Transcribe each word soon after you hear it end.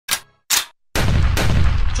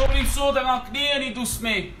Chúc đi xuaទាំងអស់គ្នានេះទូស្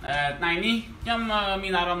មេថ្ងៃនេះខ្ញុំមា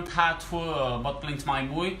នអារម្មណ៍ថាធ្វើបទភ្លេងថ្មី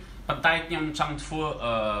មួយប៉ុន្តែខ្ញុំចង់ធ្វើ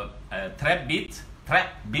trap beat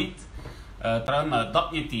ត្រឹម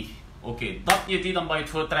10នាទីអូខេ10នាទីដើម្បី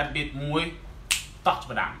ធ្វើ trap beat មួយតោះចាប់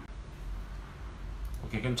ផ្ដើមអូ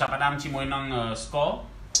ខេខ្ញុំចាប់ផ្ដើមជាមួយនឹង score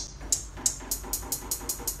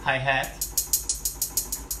hi hat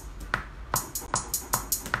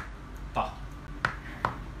តោះ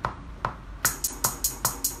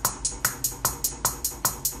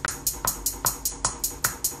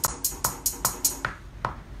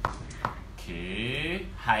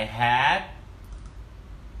hi hat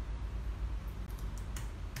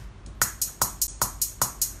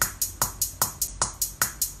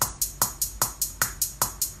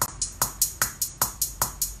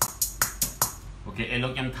okay ឥឡូ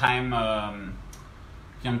វខ្ញុំថែម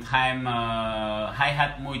hi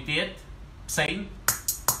hat មួយទៀតផ្សេង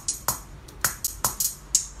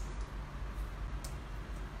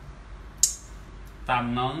តាម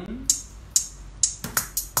នឹង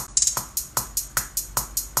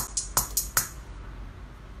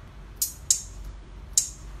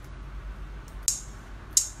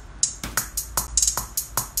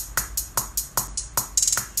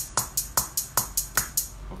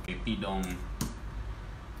ពីដង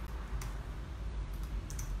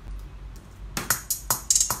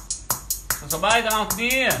សប្បាយទាំងអស់គ្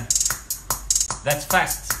នា That's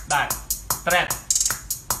fast that trap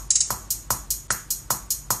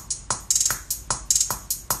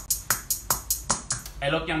ឥ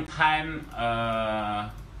ឡូវខ្ញុំថែម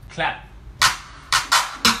clap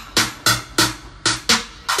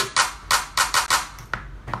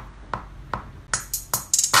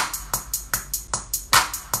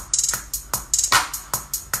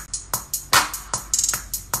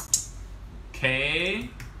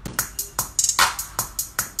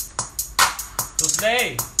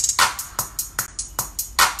Okay.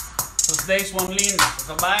 Tuesday Swan Lin,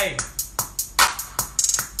 sabay.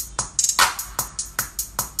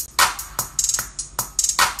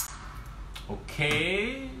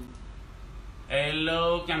 Okay. Hello,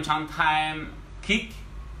 kem chang time kick.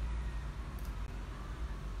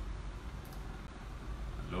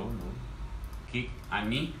 Hello, kick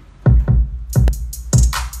Ani.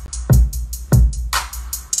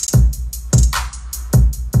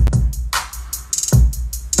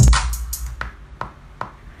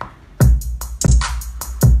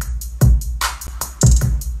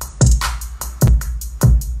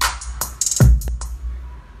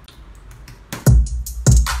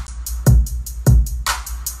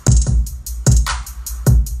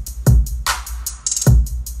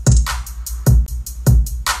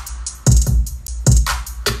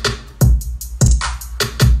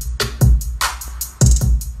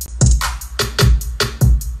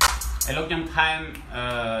 Hello, trong time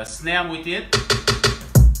snareមួយទៀត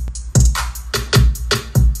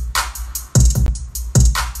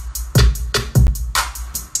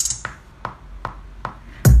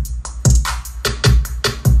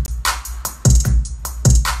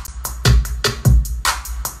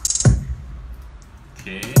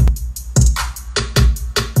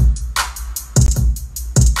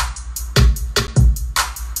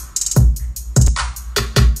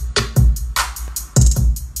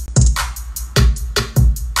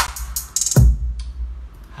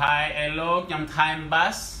Hi, hello, trong time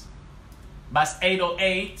bass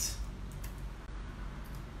 808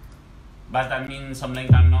 bass that means something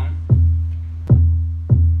like that.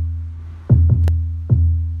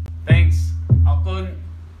 Thanks, Akun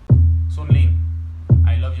Sunling.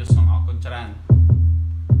 I love your song, Akun Charan.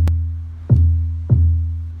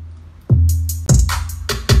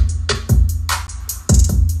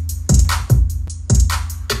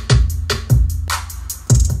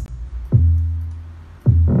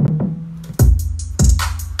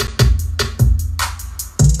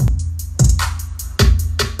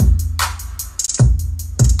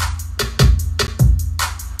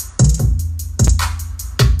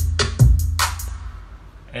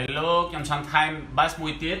 Hello,ខ្ញុំចង់ថែម bass មួ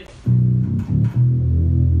យទៀត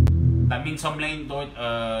ដែលមានសំឡេងដូច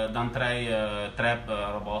តន្ត្រី trap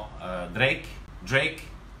របស់ Drake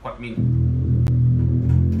គាត់មាន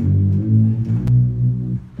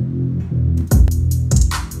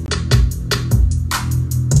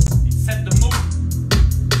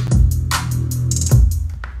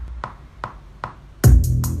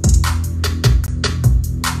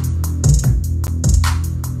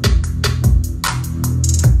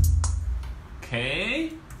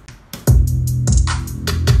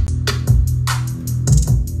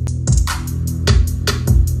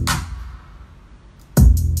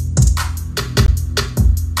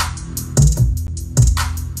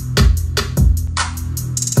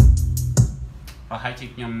hai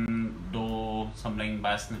chích nhom do something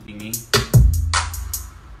bass nè tingi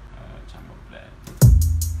chăm một lệ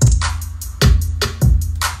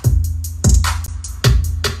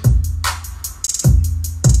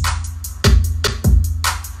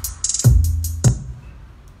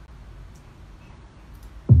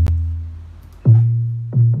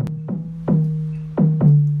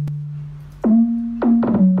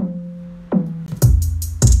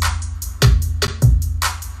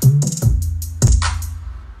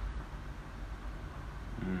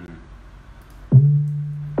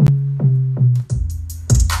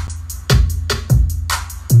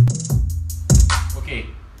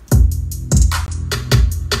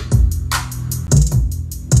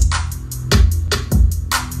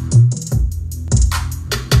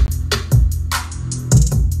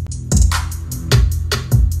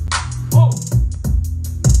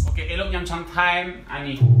time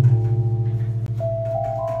ani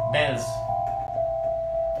bells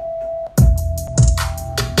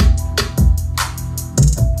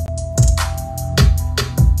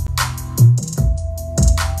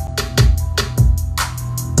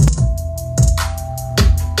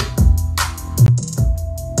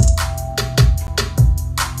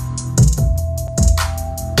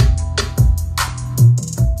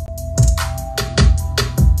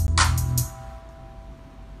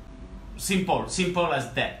simple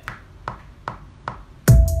as that.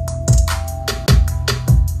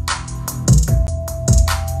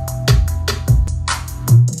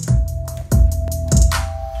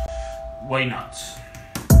 Why not?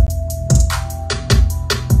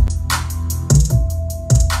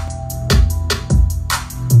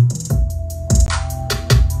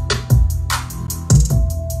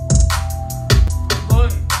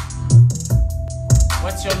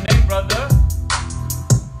 What's your name, brother?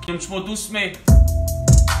 Modus me.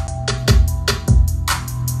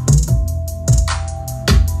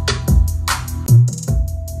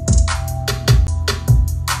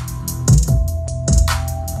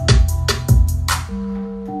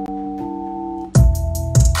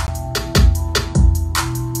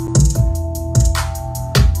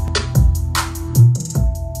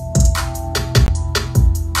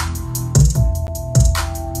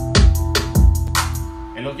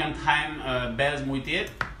 Hello, young time bells muy tiết.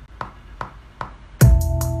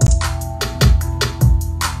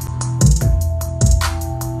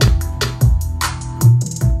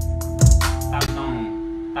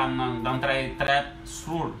 Dang trai trap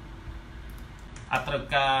sur atau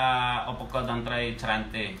ke apa dang trai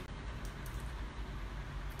cerante.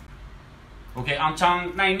 Oke,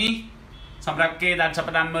 ancang nah ini sampai ke dan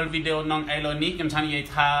sepada mel video nong eloni yang sana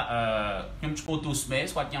yaitu yang putus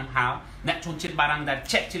bes wat yang hal nak cuncit barang dan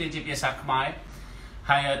cek ciri biasa kemai.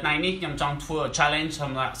 Hai nah ini yang cang tour challenge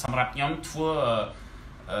sampai yang tour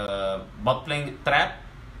bottling trap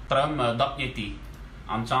term dot yeti.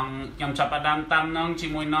 Ancang yang capadam tam nong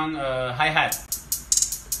cimui nong hi hat.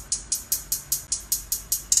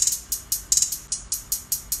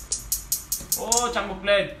 Oh, cang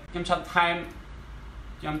buklet yang cang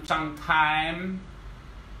time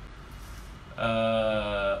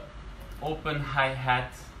open hi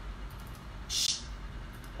hat.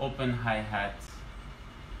 Open hi hat.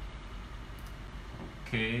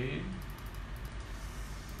 Okay.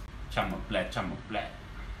 Cang buklet.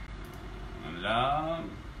 Alam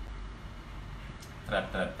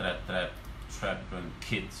trap and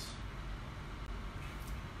kids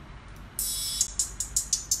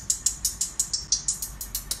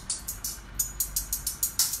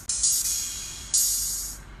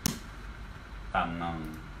tanam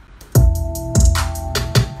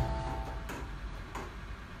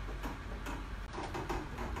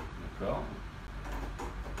go.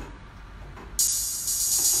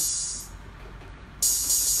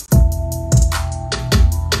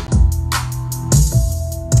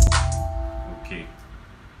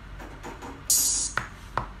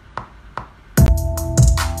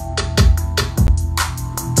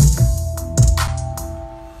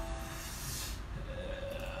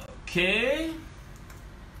 Okay.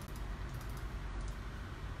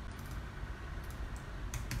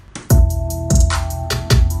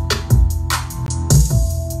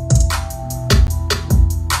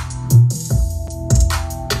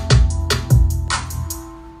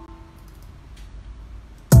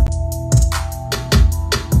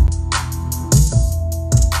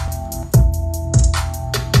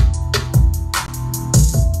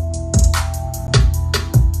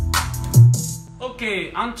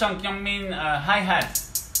 Okay, ancang yang min hi-hat.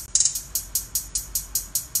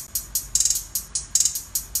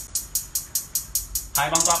 Hai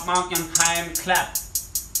bang top mark yang time clap.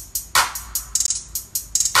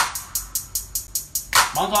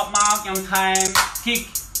 បងថតមកខ្ញុំថែម kick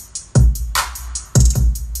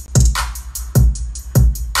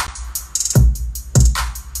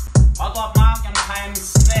បន្ទាប់មកខ្ញុំថែម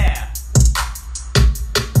snare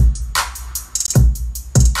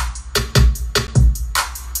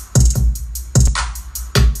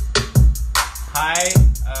ហើយ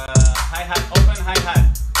hi-hat open hi-hat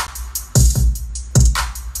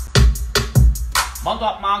បន្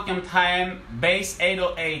ទាប់មកខ្ញុំថែម bass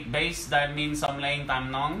 808 bass ដែលមានសំឡេងតាម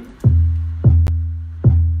នង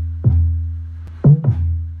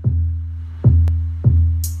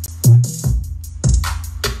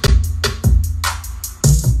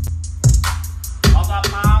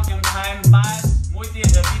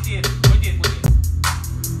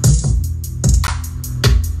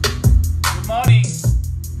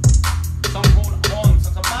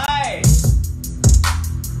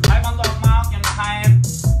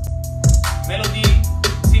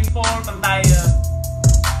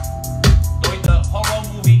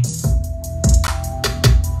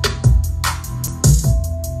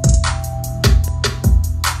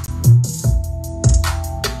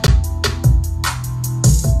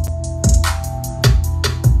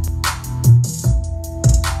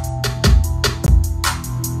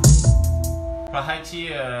ប្រហែលជា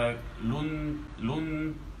លុន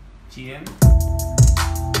ជាង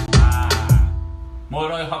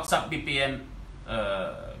160 BPM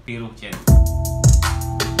ពីរូបជាង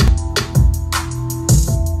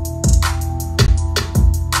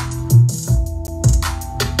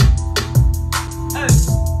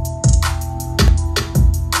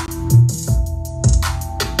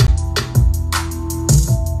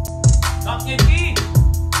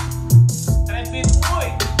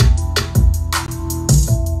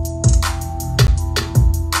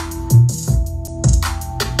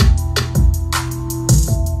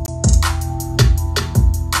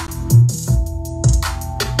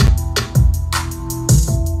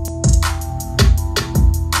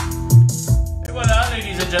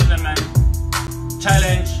Gentlemen,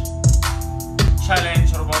 challenge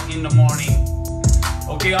robot in the morning.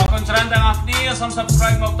 Okay, អរគុណច្រើនទាំងអស់គ្នាសូម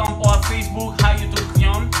subscribe មកតាមព័ត៌ Facebook ហើយ YouTube ខ្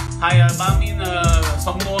ញុំហើយបើមាន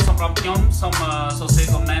សំណួរសម្រាប់ខ្ញុំសូមសរសេរ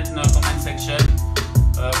comment នៅ comment section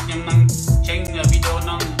ខ្ញុំនឹងចេញវីដេអូ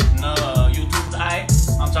នៅ YouTube ដែរ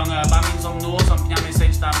អញ្ចឹងបើមានសំណួរសូមផ្ញើ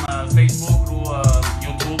message តាម Facebook ឬ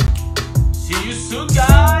YouTube. See you soon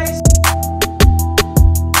guys.